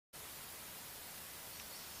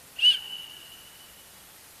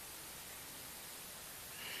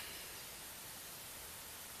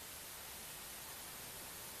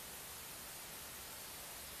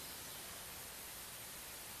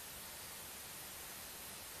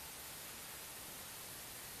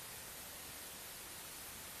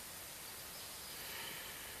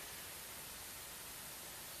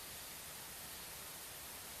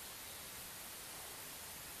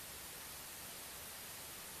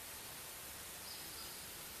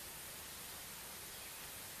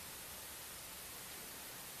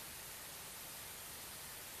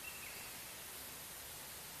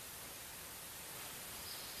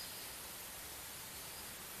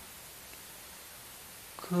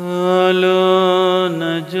Kalo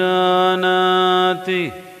na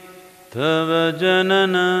janati tava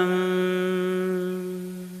jananam,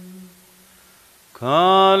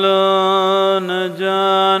 Kalo na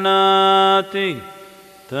janati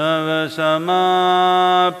tava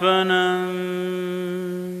samapanam,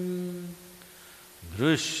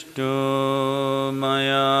 Drishto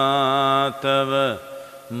maya tava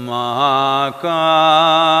mahakaraha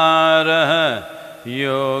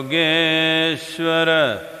Yogeshwara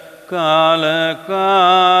Kala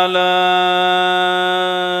Kala,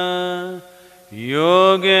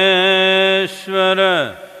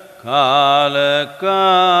 Yogeshwara Kala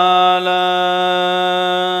Kala.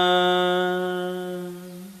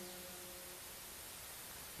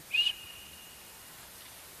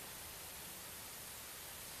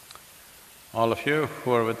 All of you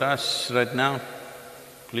who are with us right now,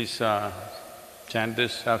 please chant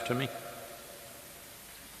this after me.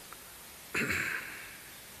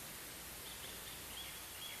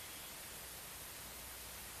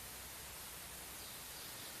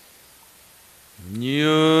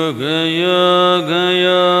 Yoga Yoga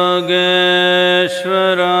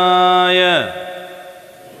Yogeshwaraya,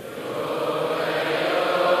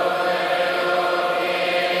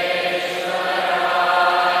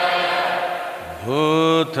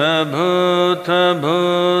 Bhuta Bhuta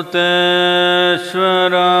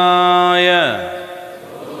Bhuteshwaraya,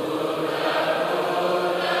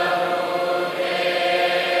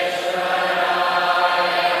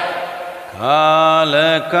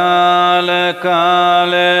 Kala Kala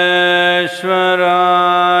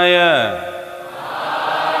Kaleshwaraya,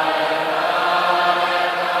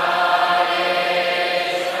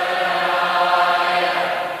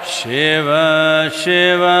 Shiva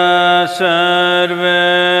Shiva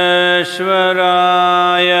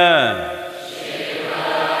Sarveshwaraya,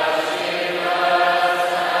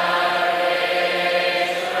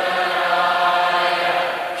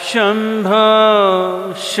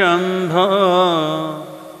 Shambho Shambho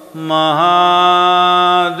Mahadevaya.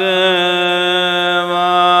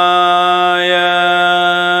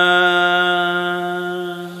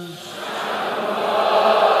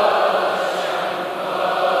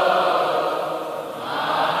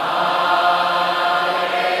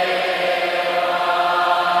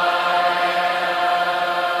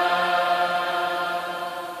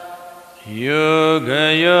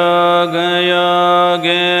 Yoga Yoga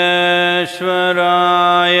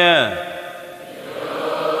Yogeshwaraya,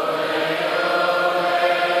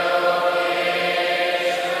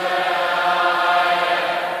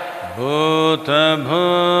 Bhuta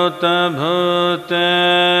Bhuta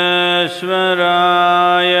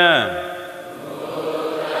Bhuteshwaraya,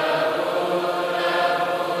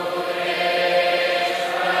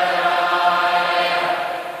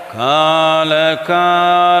 Kala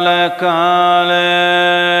Kala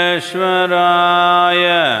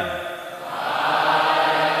Kaleshwaraya,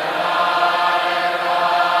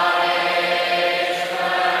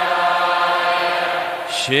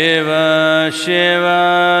 Shiva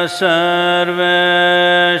Shiva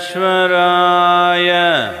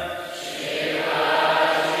Sarveshwaraya,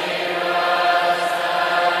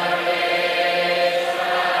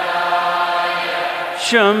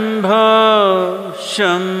 Shambho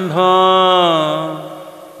Shambho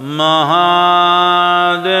Mahadevaya.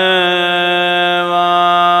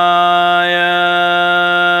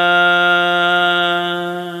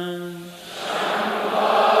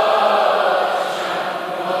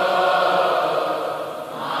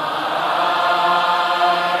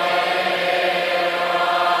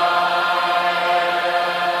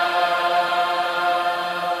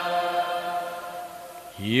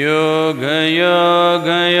 Yoga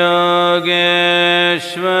Yoga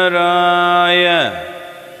Yogeshwaraya,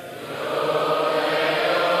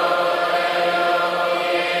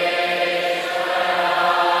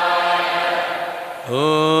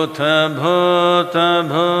 Bhuta Bhuta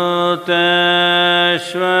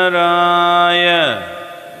Bhuteshwaraya,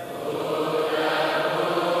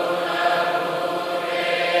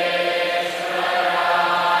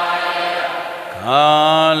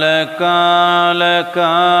 Kala Kala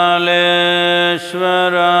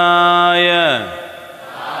Kaleshwaraya,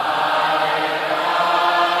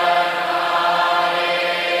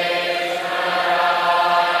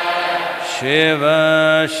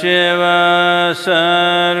 Shiva Shiva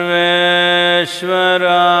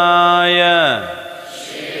Sarveshwaraya,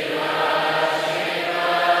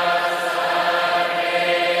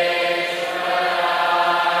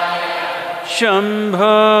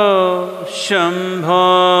 Shambho Shambho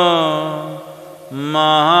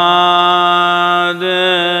Mahadevaya.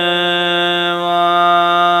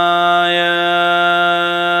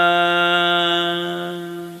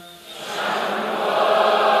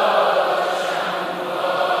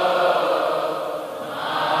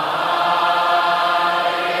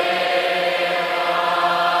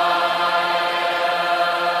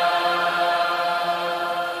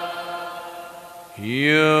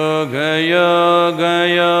 Yoga Yoga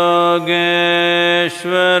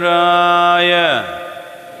Yogeshwaraya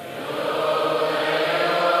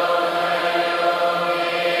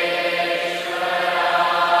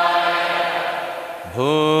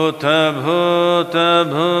Bhuta Bhuta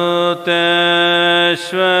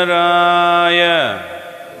Bhuteshwaraya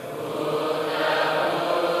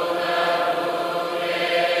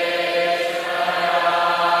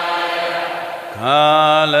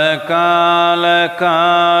Kala Kala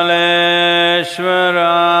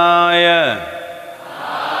Kaleshwaraya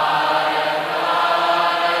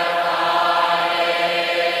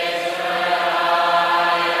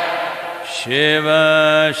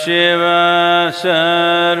Shiva Shiva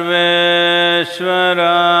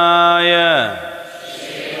Sarveshwaraya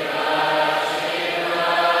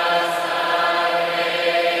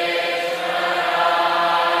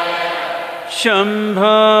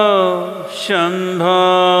Shambho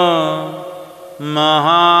Shambho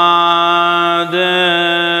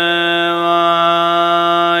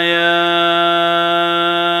Mahadevaya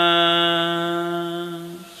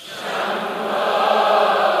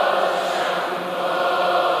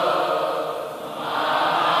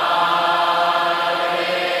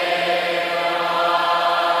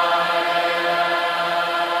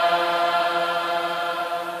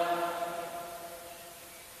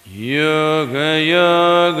Yoga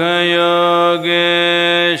Yoga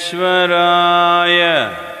Yogeshwaraya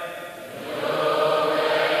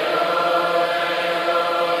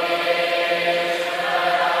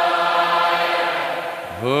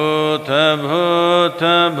Bhuta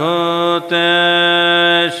Bhuta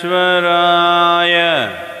Bhuteshwaraya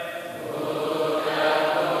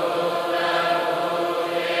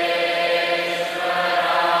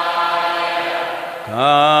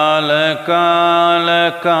Kala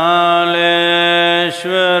Kala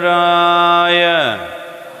Kaleshwaraya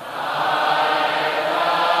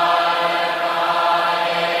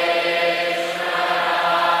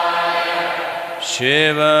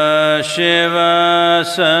Shiva Shiva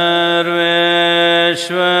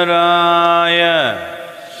Sarveshwaraya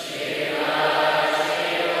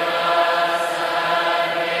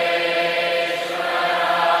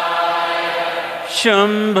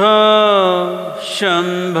Shambho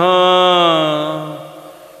Shambho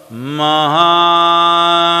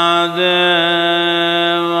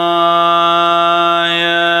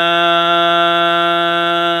Mahadevaya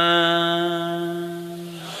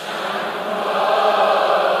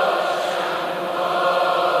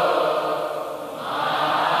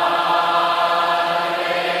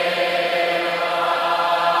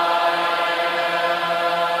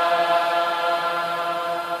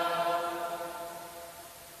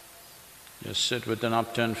Just sit with an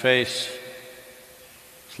upturned face,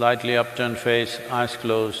 slightly upturned face, eyes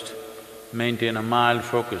closed. Maintain a mild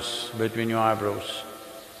focus between your eyebrows.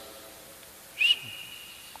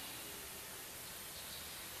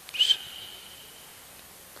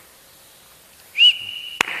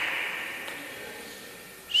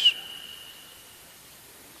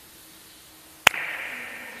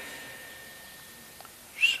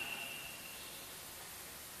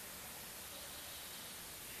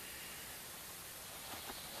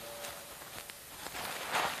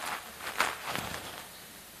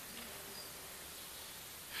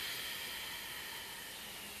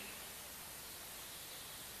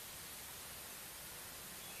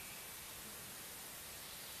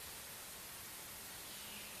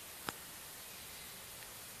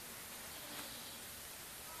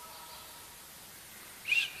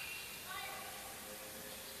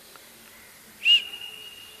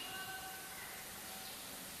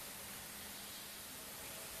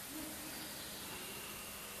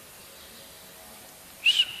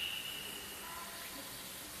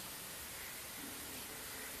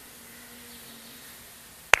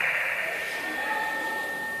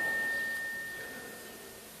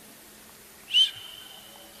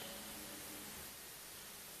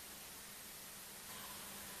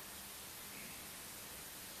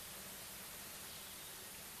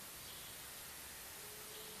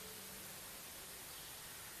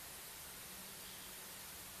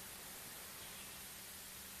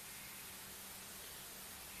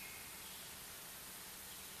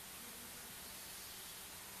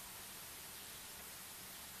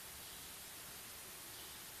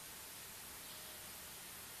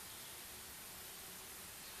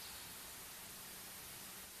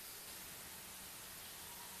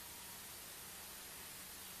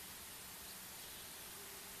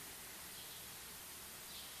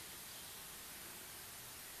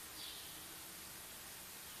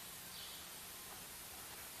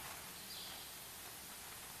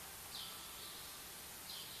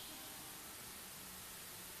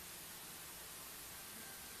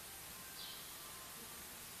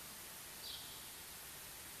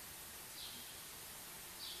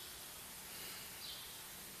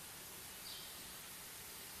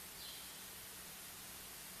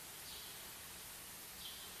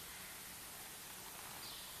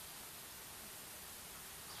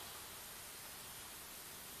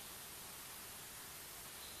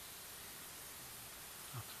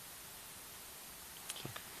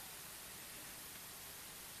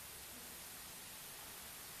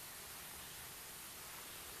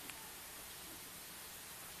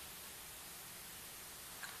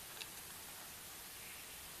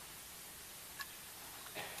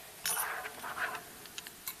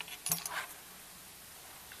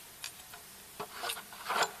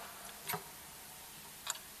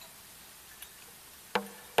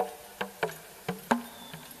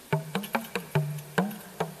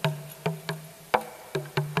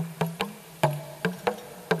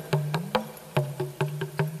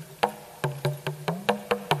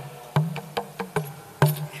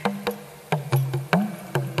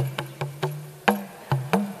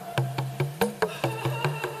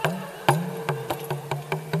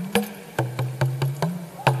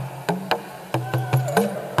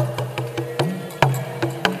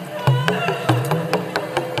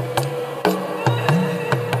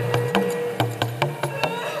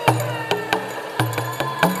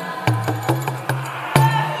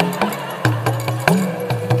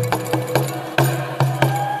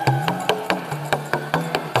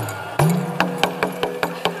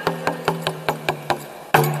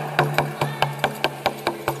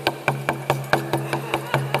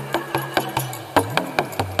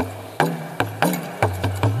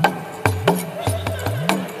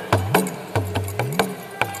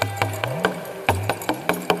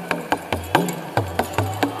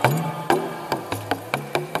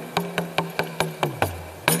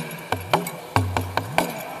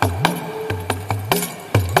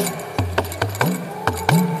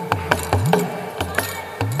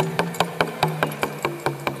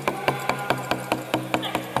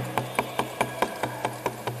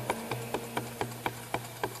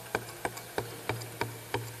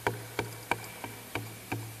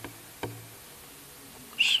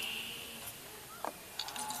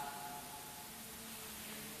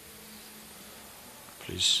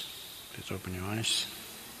 Please open your eyes.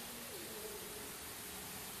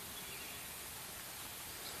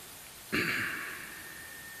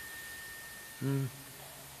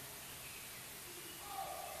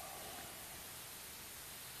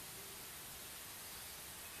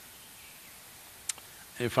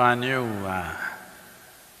 If I knew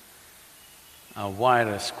a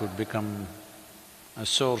virus could become a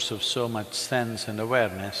source of so much sense and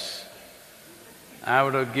awareness, I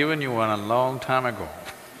would have given you one a long time ago.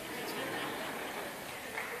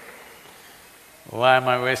 Why am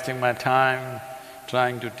I wasting my time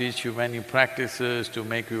trying to teach you many practices to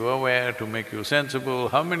make you aware, to make you sensible,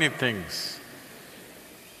 how many things?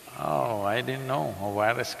 Oh, I didn't know a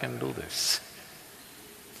virus can do this.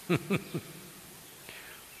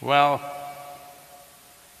 Well,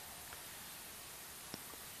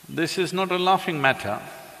 this is not a laughing matter,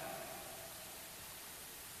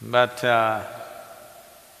 but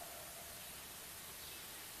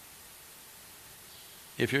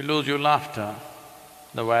if you lose your laughter,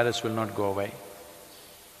 the virus will not go away.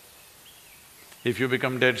 If you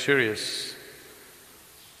become dead serious,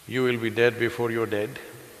 you will be dead before you're dead.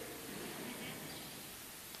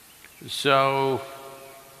 So,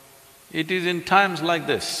 it is in times like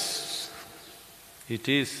this,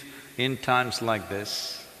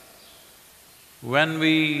 when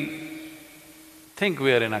we think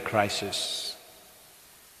we are in a crisis,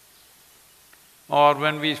 or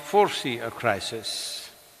when we foresee a crisis,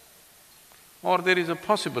 or there is a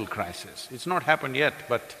possible crisis. It's not happened yet,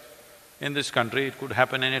 but in this country it could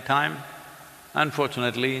happen any time.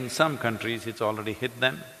 Unfortunately, in some countries it's already hit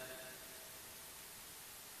them.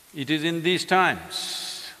 It is in these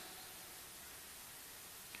times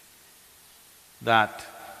that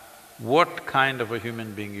what kind of a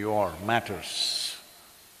human being you are matters.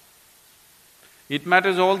 It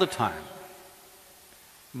matters all the time,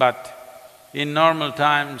 but in normal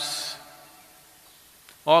times,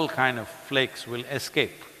 all kind of flakes will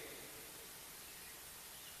escape.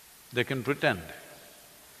 They can pretend.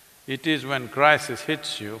 It is when crisis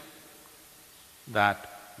hits you that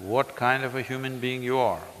what kind of a human being you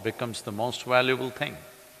are becomes the most valuable thing.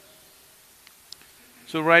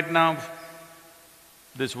 So right now,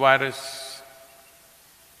 this virus,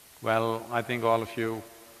 well, I think all of you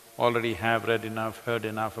already have read enough, heard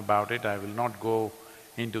enough about it. I will not go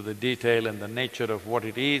into the detail and the nature of what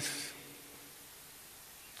it is.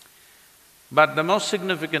 But the most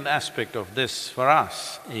significant aspect of this for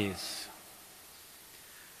us is,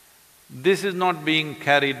 this is not being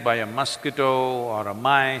carried by a mosquito or a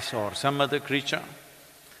mice or some other creature.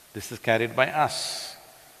 This is carried by us.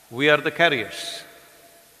 We are the carriers.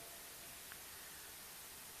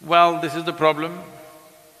 Well, this is the problem,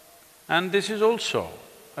 and this is also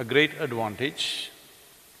a great advantage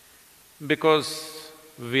because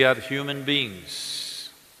we are human beings.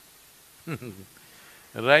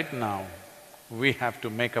 Right now, we have to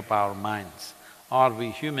make up our minds. Are we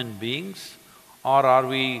human beings or are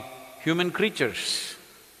we human creatures?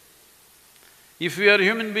 If we are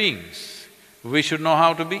human beings, we should know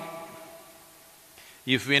how to be.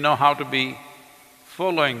 If we know how to be,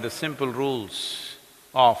 following the simple rules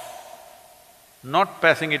of not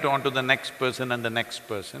passing it on to the next person and the next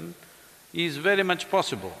person is very much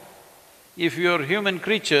possible. If you're human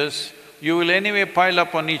creatures, you will anyway pile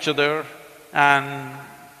up on each other and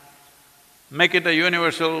make it a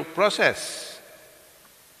universal process.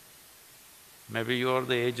 Maybe you are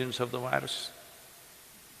the agents of the virus.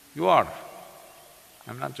 You are.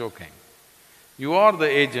 I'm not joking. You are the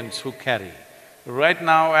agents who carry. Right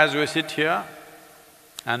now, as we sit here,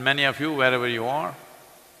 and many of you wherever you are,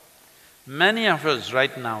 many of us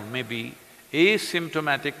right now may be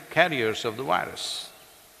asymptomatic carriers of the virus.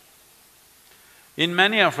 In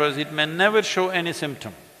many of us, it may never show any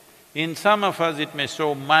symptom. In some of us, it may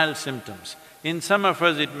show mild symptoms. In some of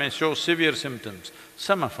us, it may show severe symptoms.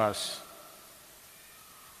 Some of us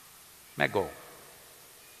may go.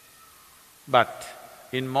 But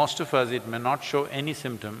in most of us, it may not show any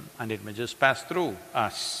symptom and it may just pass through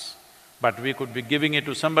us. But we could be giving it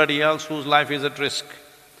to somebody else whose life is at risk,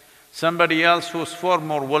 somebody else who's far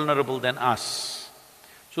more vulnerable than us.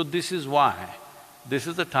 So this is why, this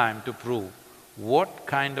is the time to prove what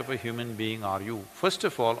kind of a human being are you. First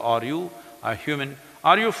of all, are you a human…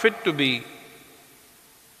 are you fit to be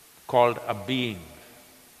called a being,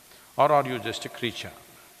 or are you just a creature?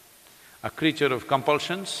 A creature of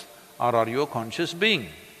compulsions, or are you a conscious being?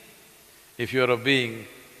 If you're a being,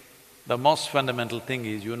 the most fundamental thing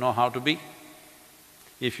is you know how to be.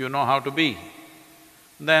 If you know how to be,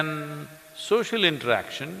 then social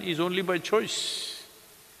interaction is only by choice.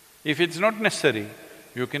 If it's not necessary,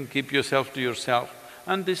 you can keep yourself to yourself,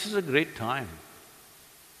 and this is a great time.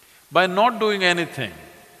 By not doing anything,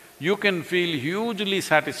 you can feel hugely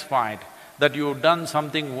satisfied that you've done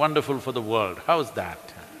something wonderful for the world. How's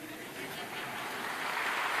that?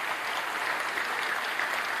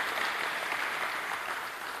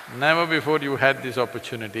 Never before you had this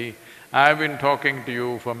opportunity. I've been talking to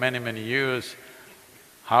you for many, many years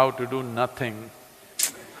how to do nothing.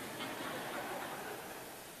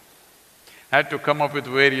 Had to come up with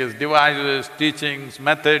various devices, teachings,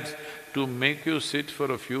 methods to make you sit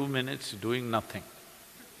for a few minutes doing nothing.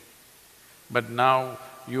 But now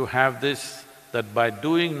you have this, that by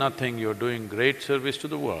doing nothing you're doing great service to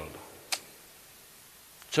the world.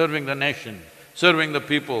 Serving the nation, serving the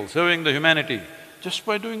people, serving the humanity, just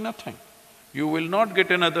by doing nothing. You will not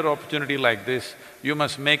get another opportunity like this, you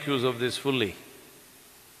must make use of this fully.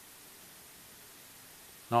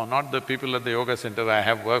 No, not the people at the yoga center, I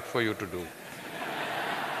have work for you to do.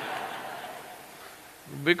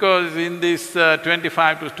 Because in these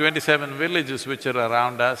 25 to 27 villages which are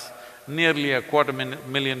around us, nearly a quarter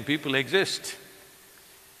million people exist.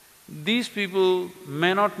 These people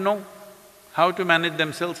may not know how to manage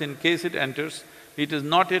themselves in case it enters. It has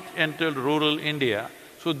not yet entered rural India,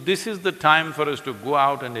 so this is the time for us to go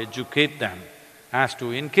out and educate them as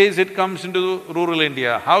to, in case it comes into rural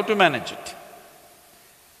India, how to manage it.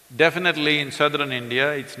 Definitely in southern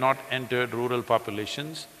India, it's not entered rural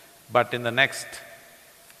populations, but in the next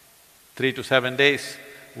 3 to 7 days,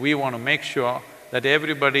 we want to make sure that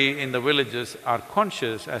everybody in the villages are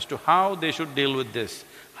conscious as to how they should deal with this,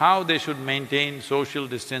 how they should maintain social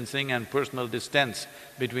distancing and personal distance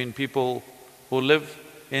between people who live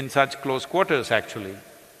in such close quarters actually.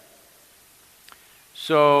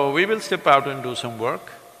 So, we will step out and do some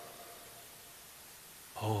work.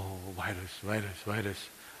 Oh, virus,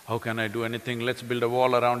 how can I do anything? Let's build a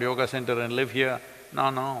wall around yoga center and live here.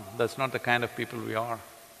 No, that's not the kind of people we are.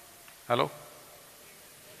 Hello?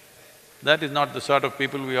 That is not the sort of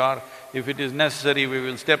people we are. If it is necessary, we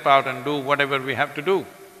will step out and do whatever we have to do.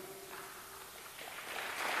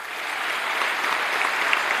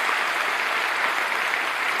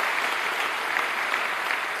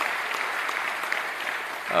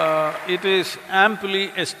 It is amply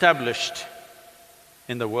established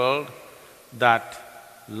in the world that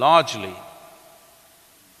largely,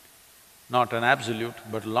 not an absolute,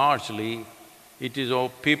 but largely, it is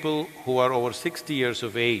of people who are over 60 years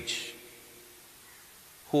of age,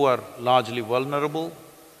 who are largely vulnerable,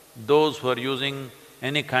 those who are using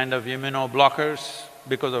any kind of immunoblockers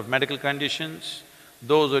because of medical conditions,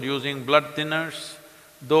 those who are using blood thinners,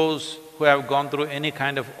 those who have gone through any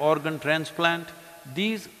kind of organ transplant,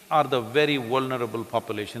 these are the very vulnerable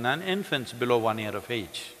population, and infants below 1 year of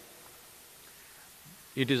age.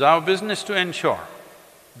 It is our business to ensure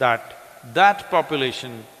that that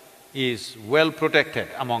population is well protected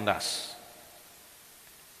among us.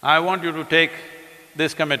 I want you to take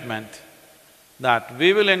this commitment that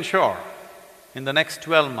we will ensure in the next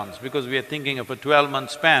 12 months, because we are thinking of a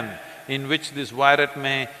 12-month span in which this virus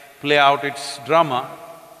may play out its drama.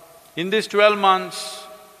 In these 12 months,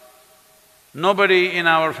 nobody in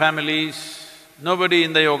our families, nobody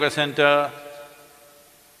in the yoga center,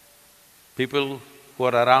 people who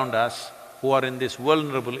are around us, who are in this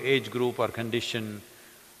vulnerable age group or condition,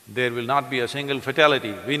 there will not be a single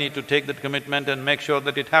fatality. We need to take that commitment and make sure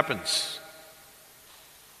that it happens.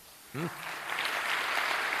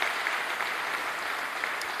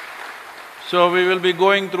 So we will be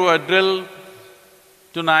going through a drill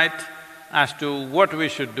tonight as to what we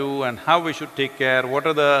should do and how we should take care, what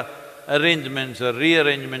are the arrangements or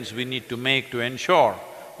rearrangements we need to make to ensure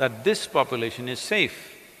that this population is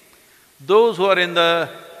safe. Those who are in the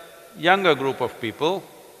younger group of people,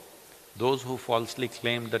 those who falsely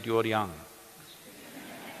claim that you are young,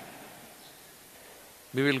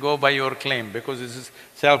 we will go by your claim because this is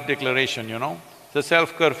self-declaration, you know. It's a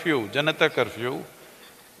self-curfew, Janata curfew.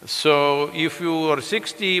 So, if you are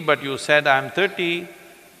 60 but you said, I'm 30,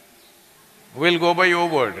 we'll go by your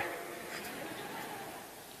word.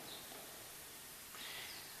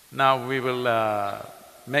 Now we will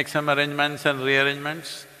make some arrangements and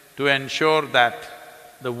rearrangements to ensure that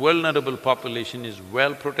the vulnerable population is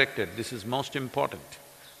well protected. This is most important.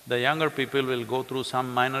 The younger people will go through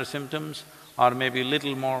some minor symptoms or maybe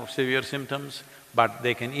little more severe symptoms, but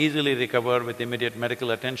they can easily recover with immediate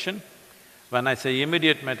medical attention. When I say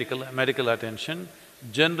immediate medical attention,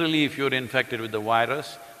 generally if you're infected with the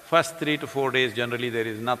virus, first 3 to 4 days generally there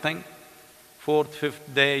is nothing. 4th,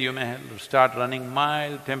 5th day you may start running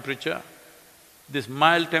mild temperature. This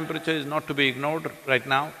mild temperature is not to be ignored right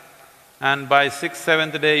now. And by 6th,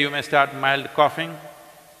 7th day you may start mild coughing.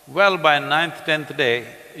 Well, by 9th, 10th day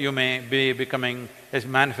you may be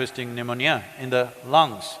manifesting pneumonia in the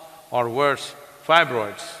lungs. or worse,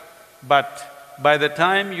 fibroids. But by the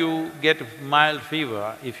time you get mild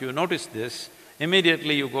fever, if you notice this,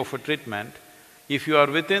 immediately you go for treatment. If you are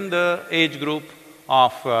within the age group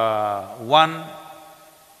of 1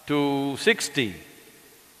 to 60,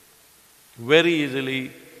 very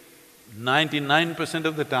easily, 99%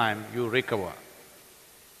 of the time you recover,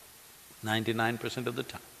 99% of the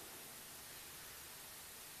time.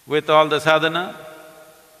 With all the sadhana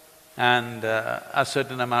and a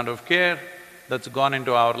certain amount of care that's gone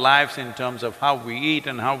into our lives in terms of how we eat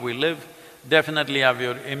and how we live, definitely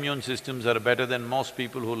our immune systems are better than most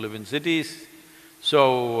people who live in cities.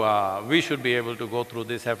 So, we should be able to go through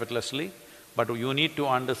this effortlessly, but you need to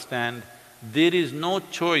understand there is no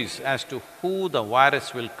choice as to who the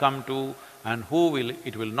virus will come to and who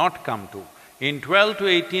it will not come to. In 12 to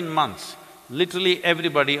 18 months, literally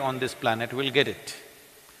everybody on this planet will get it.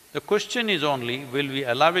 The question is only, will we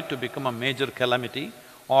allow it to become a major calamity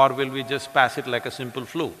or will we just pass it like a simple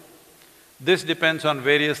flu? This depends on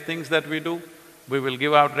various things that we do. We will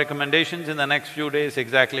give out recommendations in the next few days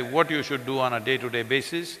exactly what you should do on a day-to-day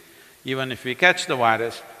basis. Even if we catch the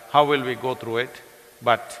virus, how will we go through it?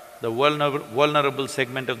 But the vulnerable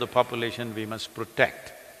segment of the population we must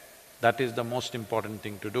protect. That is the most important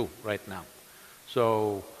thing to do right now.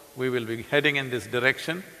 So, we will be heading in this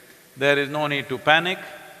direction. There is no need to panic.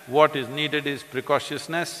 What is needed is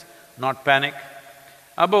precautiousness, not panic.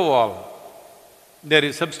 Above all, there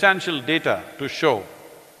is substantial data to show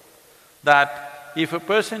that if a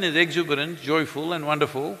person is exuberant, joyful and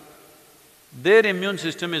wonderful, their immune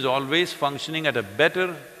system is always functioning at a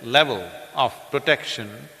better level of protection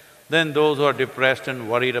than those who are depressed and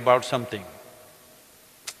worried about something.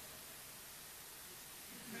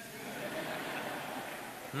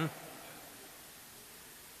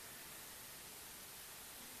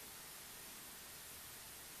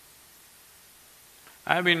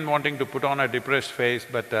 I've been wanting to put on a depressed face,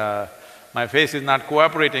 but my face is not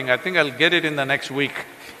cooperating. I think I'll get it in the next week.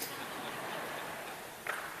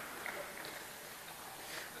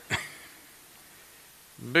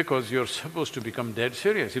 Because you're supposed to become dead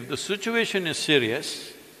serious. If the situation is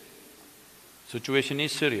serious,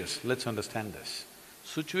 let's understand this.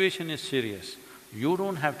 Situation is serious, you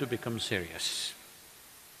don't have to become serious.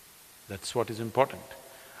 That's what is important.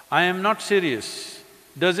 I am not serious.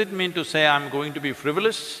 Does it mean to say I'm going to be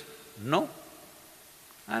frivolous? No.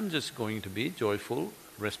 I'm just going to be joyful,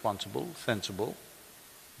 responsible, sensible.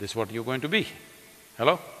 This is what you're going to be.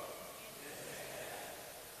 Hello?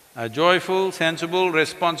 A joyful, sensible,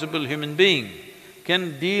 responsible human being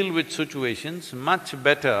can deal with situations much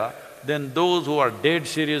better than those who are dead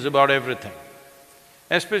serious about everything.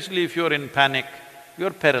 Especially if you're in panic,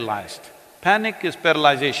 you're paralyzed. Panic is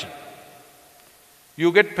paralyzation.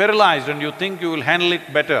 You get paralyzed and you think you will handle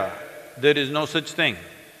it better. There is no such thing.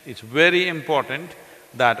 It's very important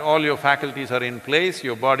that all your faculties are in place,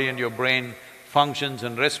 your body and your brain functions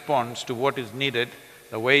and responds to what is needed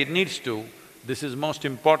the way it needs to. This is most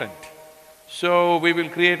important. So, we will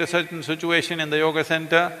create a certain situation in the yoga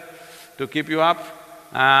center to keep you up,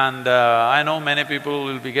 and I know many people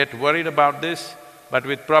will get worried about this, but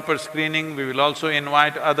with proper screening, we will also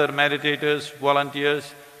invite other meditators,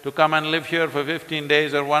 volunteers to come and live here for 15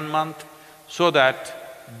 days or 1 month so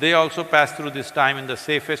that they also pass through this time in the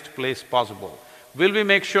safest place possible. Will we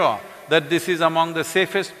make sure that this is among the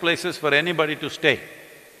safest places for anybody to stay?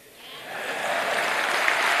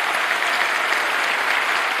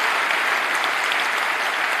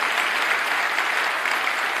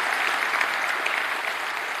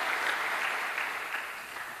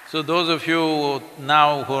 So those of you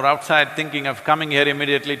now who are outside thinking of coming here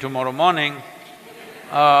immediately tomorrow morning,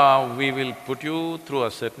 we will put you through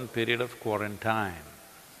a certain period of quarantine.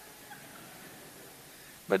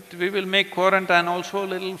 But we will make quarantine also a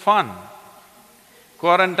little fun.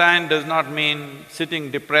 Quarantine does not mean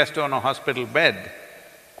sitting depressed on a hospital bed.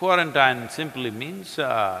 Quarantine simply means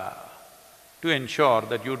to ensure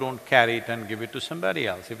that you don't carry it and give it to somebody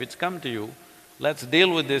else. If it's come to you, let's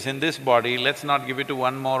deal with this in this body, let's not give it to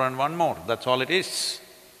one more and one more, that's all it is.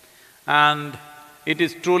 And it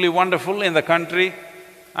is truly wonderful in the country.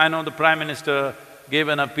 I know the Prime Minister gave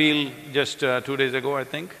an appeal just 2 days ago, I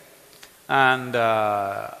think, and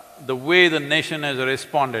the way the nation has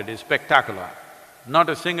responded is spectacular. Not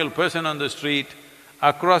a single person on the street,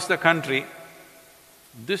 across the country.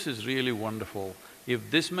 This is really wonderful. If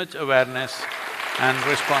this much awareness and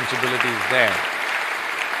responsibility is there,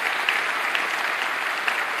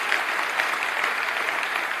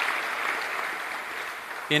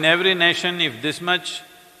 in every nation, if this much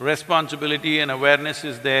responsibility and awareness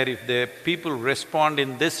is there, if the people respond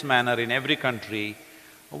in this manner in every country,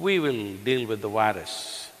 we will deal with the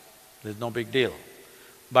virus. there's no big deal.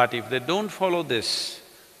 But if they don't follow this,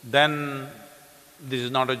 then this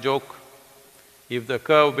is not a joke. If the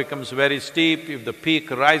curve becomes very steep, if the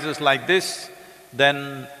peak rises like this,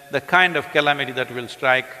 then the kind of calamity that will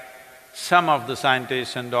strike, some of the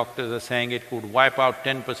scientists and doctors are saying it could wipe out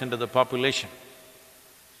 10% of the population.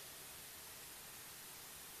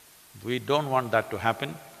 We don't want that to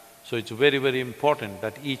happen, so it's very, very important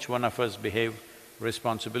that each one of us behave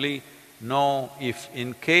responsibly. Know if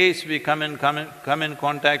in case we come in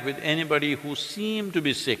contact with anybody who seem to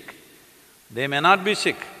be sick, they may not be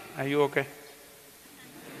sick. Are you okay?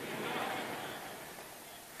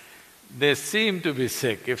 They seem to be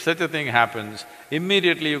sick. If such a thing happens,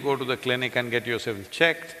 immediately you go to the clinic and get yourself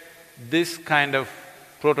checked. This kind of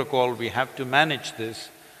protocol, we have to manage this.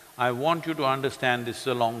 I want you to understand this is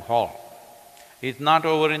a long haul. It's not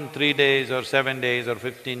over in 3 days or 7 days or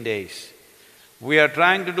 15 days. We are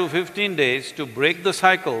trying to do 15 days to break the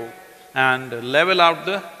cycle and level out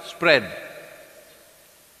the spread.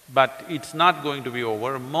 But it's not going to be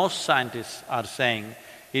over. Most scientists are saying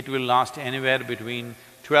it will last anywhere between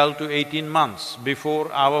 12 to 18 months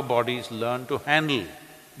before our bodies learn to handle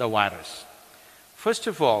the virus. First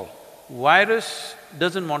of all, virus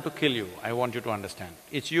doesn't want to kill you, I want you to understand.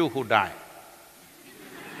 It's you who die.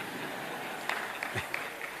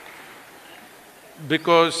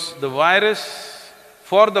 Because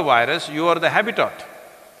for the virus, you are the habitat.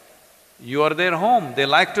 You are their home, they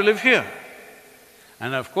like to live here.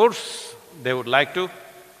 And of course, they would like to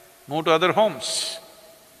move to other homes,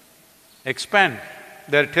 expand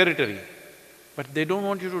their territory. But they don't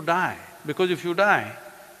want you to die, because if you die,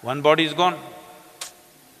 one body is gone.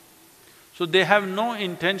 So they have no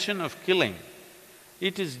intention of killing.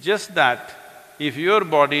 It is just that if your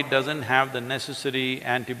body doesn't have the necessary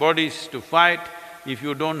antibodies to fight, if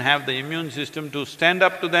you don't have the immune system to stand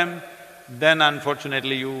up to them, then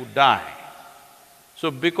unfortunately you die.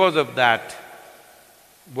 So because of that,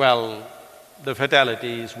 well, the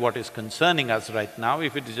fatality is what is concerning us right now.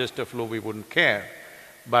 If it is just a flu, we wouldn't care.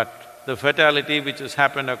 But the fatality which has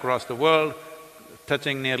happened across the world,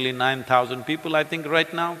 touching nearly 9,000 people, I think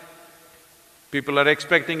right now, people are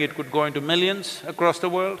expecting it could go into millions across the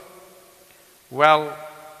world. Well,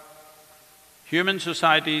 human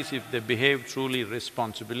societies, if they behave truly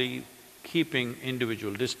responsibly, keeping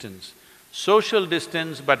individual distance, social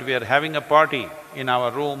distance, but we are having a party in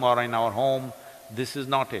our room or in our home, this is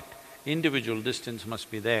not it. Individual distance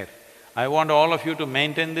must be there. I want all of you to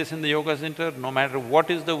maintain this in the yoga center, no matter what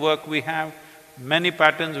is the work we have. Many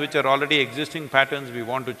patterns which are already existing patterns, we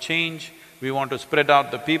want to change, we want to spread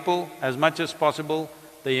out the people as much as possible.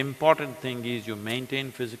 The important thing is you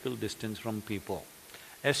maintain physical distance from people,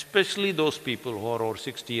 especially those people who are over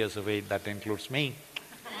 60 years of age, that includes me.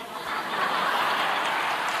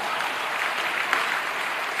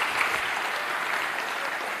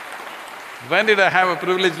 When did I have a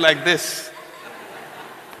privilege like this?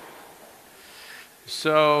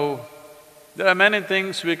 So, there are many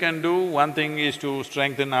things we can do. One thing is to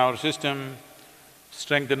strengthen our system,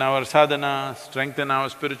 strengthen our sadhana, strengthen our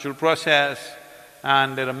spiritual process,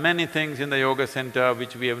 and there are many things in the yoga center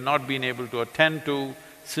which we have not been able to attend to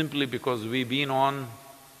simply because we've been on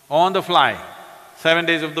the fly, 7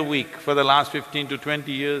 days of the week for the last 15 to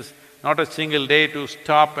 20 years, not a single day to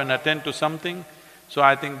stop and attend to something. So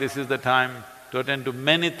I think this is the time to attend to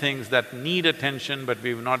many things that need attention but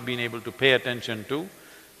we've not been able to pay attention to.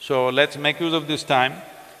 So let's make use of this time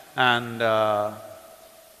and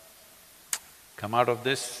come out of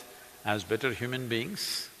this as better human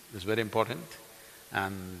beings, this is very important.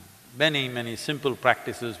 And many simple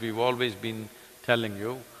practices we've always been telling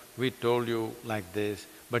you. We told you like this,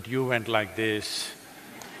 but you went like this.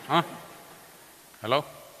 Huh? Hello?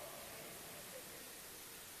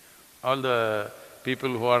 All the people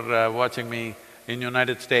who are watching me in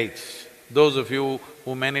United States, those of you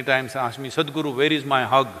who many times ask me, Sadhguru, where is my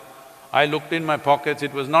hug? I looked in my pockets,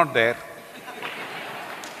 it was not there.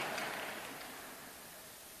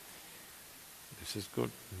 This is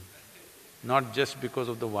good. Not just because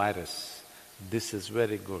of the virus, this is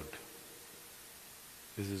very good.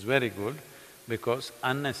 This is very good because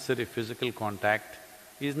unnecessary physical contact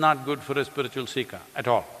is not good for a spiritual seeker at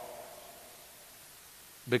all.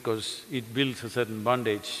 Because it builds a certain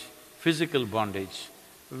bondage, physical bondage,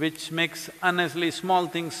 which makes unnecessarily small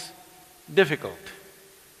things difficult.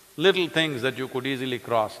 Little things that you could easily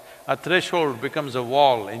cross. A threshold becomes a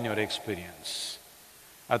wall in your experience.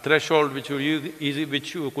 A threshold which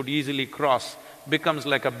you could easily cross becomes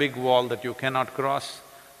like a big wall that you cannot cross.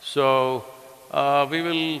 So, we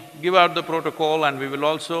will give out the protocol and we will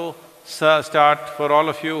also start for all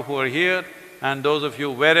of you who are here and those of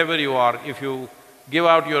you wherever you are, if you give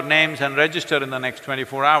out your names and register in the next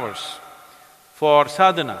 24 hours. For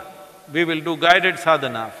sadhana, we will do guided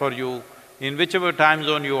sadhana for you in whichever time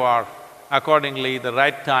zone you are. Accordingly, the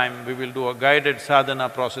right time, we will do a guided sadhana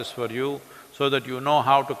process for you so that you know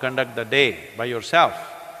how to conduct the day by yourself.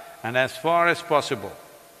 And as far as possible,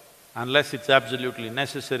 unless it's absolutely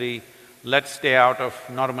necessary, let's stay out of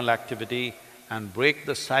normal activity and break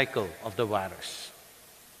the cycle of the virus.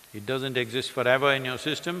 It doesn't exist forever in your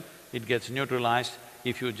system, it gets neutralized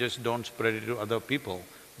if you just don't spread it to other people.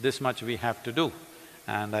 This much we have to do.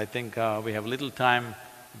 And I think we have little time,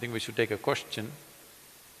 I think we should take a question.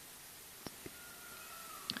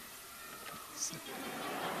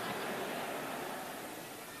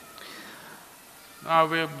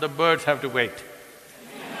 The birds have to wait.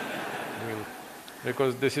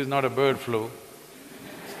 Because this is not a bird flu.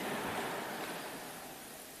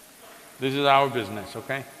 This is our business,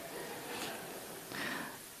 okay?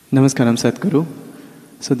 Namaskaram, Sadhguru.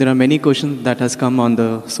 So there are many questions that has come on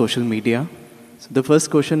the social media. So the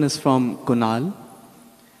first question is from Kunal.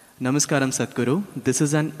 Namaskaram, Sadhguru. This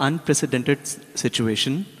is an unprecedented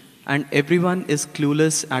situation and everyone is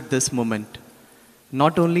clueless at this moment.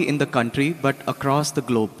 Not only in the country but across the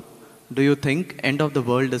globe. Do you think end of the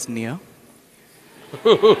world is near?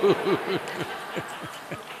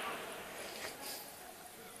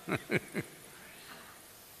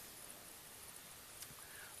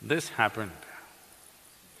 This happened.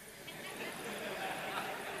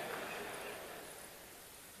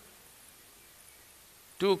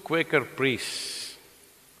 Two Quaker priests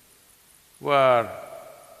were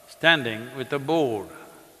standing with a board,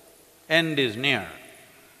 "End is near."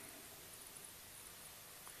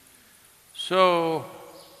 So,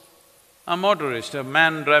 a motorist, a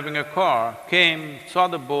man driving a car, came, saw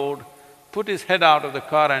the board, put his head out of the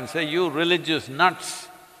car and said, "You religious nuts!"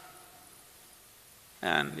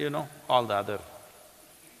 And you know, all the other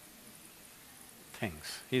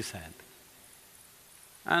things he said.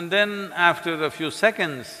 And then after a few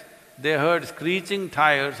seconds, they heard screeching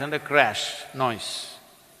tires and a crash noise.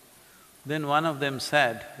 Then one of them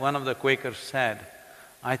said, one of the Quakers said,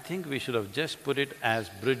 "I think we should have just put it as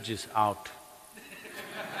bridge is out."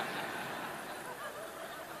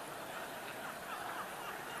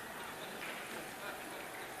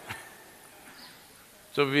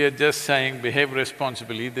 So we are just saying, behave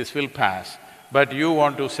responsibly, this will pass, but you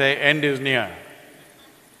want to say end is near.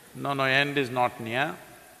 No, no, end is not near.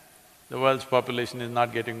 The world's population is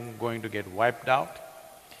not going to get wiped out.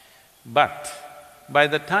 But by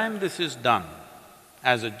the time this is done,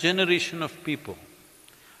 as a generation of people,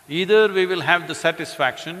 either we will have the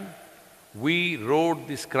satisfaction, we rode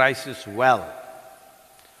this crisis well,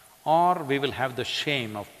 or we will have the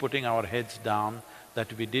shame of putting our heads down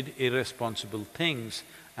that we did irresponsible things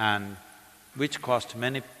and which cost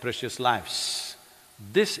many precious lives.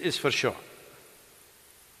 This is for sure,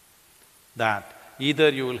 that either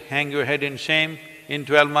you will hang your head in shame in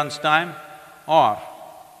 12 months' time, or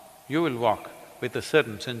you will walk with a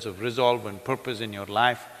certain sense of resolve and purpose in your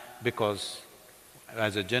life, because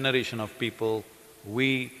as a generation of people,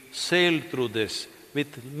 we sailed through this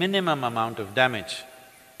with minimum amount of damage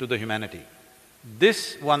to the humanity.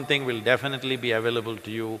 This one thing will definitely be available to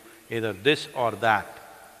you, either this or that.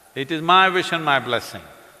 It is my wish and my blessing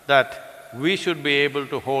that we should be able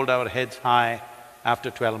to hold our heads high after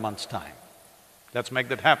 12 months' time. Let's make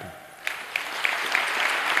that happen.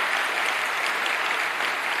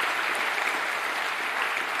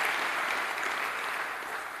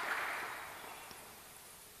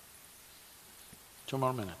 Two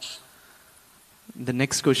more minutes. The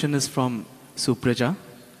next question is from Supraja.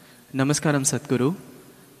 Namaskaram, Sadhguru.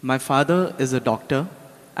 My father is a doctor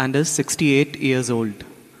and is 68 years old.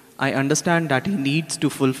 I understand that he needs to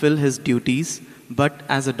fulfill his duties, but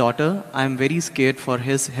as a daughter, I am very scared for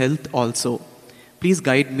his health also. Please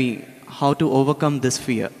guide me how to overcome this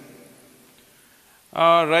fear.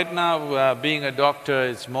 Right now, being a doctor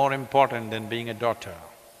is more important than being a daughter.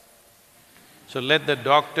 So let the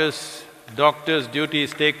doctor's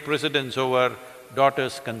duties take precedence over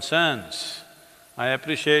daughter's concerns. I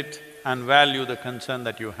appreciate and value the concern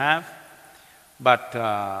that you have, but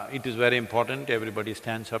it is very important everybody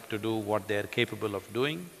stands up to do what they are capable of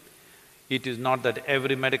doing. It is not that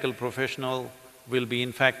every medical professional will be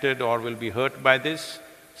infected or will be hurt by this.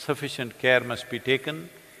 Sufficient care must be taken.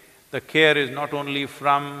 The care is not only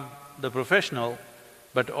from the professional,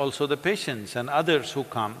 but also the patients and others who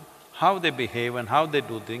come, how they behave and how they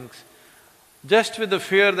do things. Just with the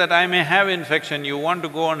fear that I may have infection, you want to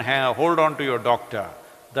go and hold on to your doctor.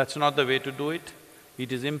 That's not the way to do it.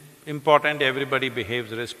 It is important everybody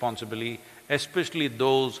behaves responsibly, especially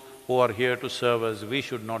those who are here to serve us. We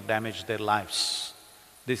should not damage their lives.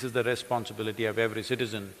 This is the responsibility of every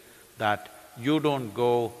citizen, that you don't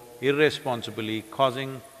go irresponsibly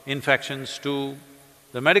causing infections to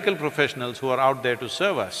the medical professionals who are out there to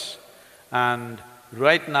serve us. And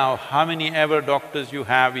right now, how many ever doctors you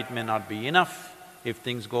have, it may not be enough if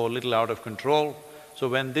things go a little out of control. So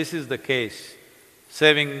when this is the case,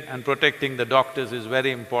 saving and protecting the doctors is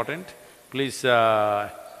very important. Please,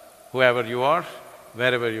 whoever you are,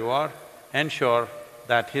 wherever you are, ensure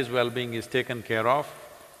that his well-being is taken care of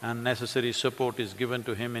and necessary support is given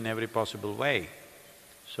to him in every possible way.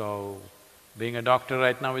 So, being a doctor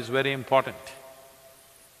right now is very important.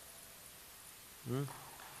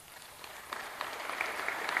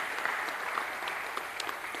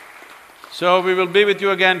 So, we will be with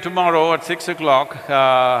you again tomorrow at 6 o'clock.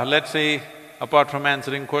 Let's see, apart from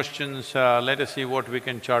answering questions, let us see what we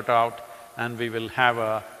can chart out, and we will have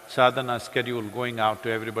a sadhana schedule going out to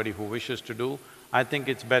everybody who wishes to do. I think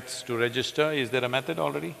it's best to register. Is there a method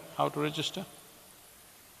already, how to register?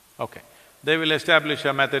 Okay. They will establish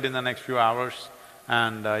a method in the next few hours,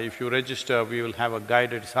 and if you register, we will have a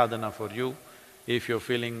guided sadhana for you if you're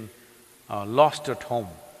feeling lost at home.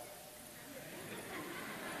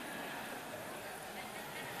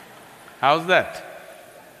 How's that?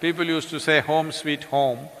 People used to say home sweet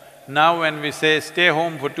home. Now when we say stay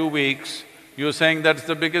home for 2 weeks, you're saying that's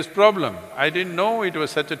the biggest problem. I didn't know it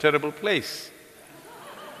was such a terrible place.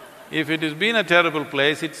 If it has been a terrible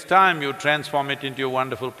place, it's time you transform it into a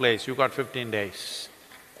wonderful place. You got 15 days.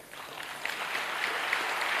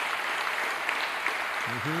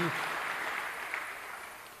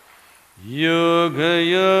 Yoga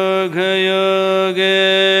yoga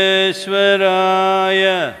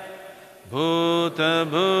yogeshwaraya bhuta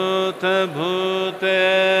bhuta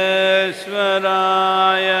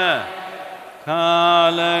bhuteshwaraya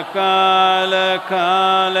kala kala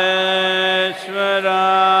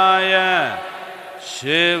kaleshwaraya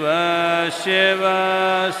shiva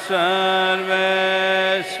shiva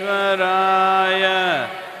sarveshwaraya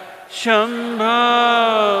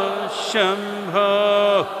shambho shambho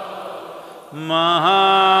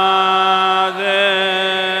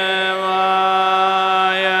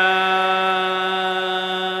mahadevaya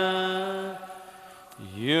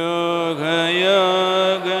yoga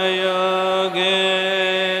yoga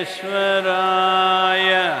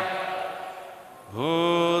yogeshwaraya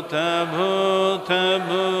bhuta bhuta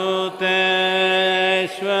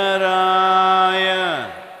bhuteshwaraya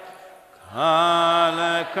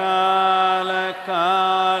kala kala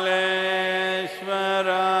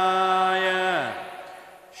kaleshwaraya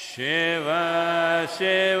shiva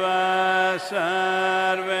shiva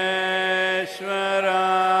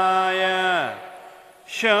sarveshwaraya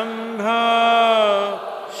shambho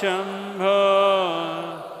shambho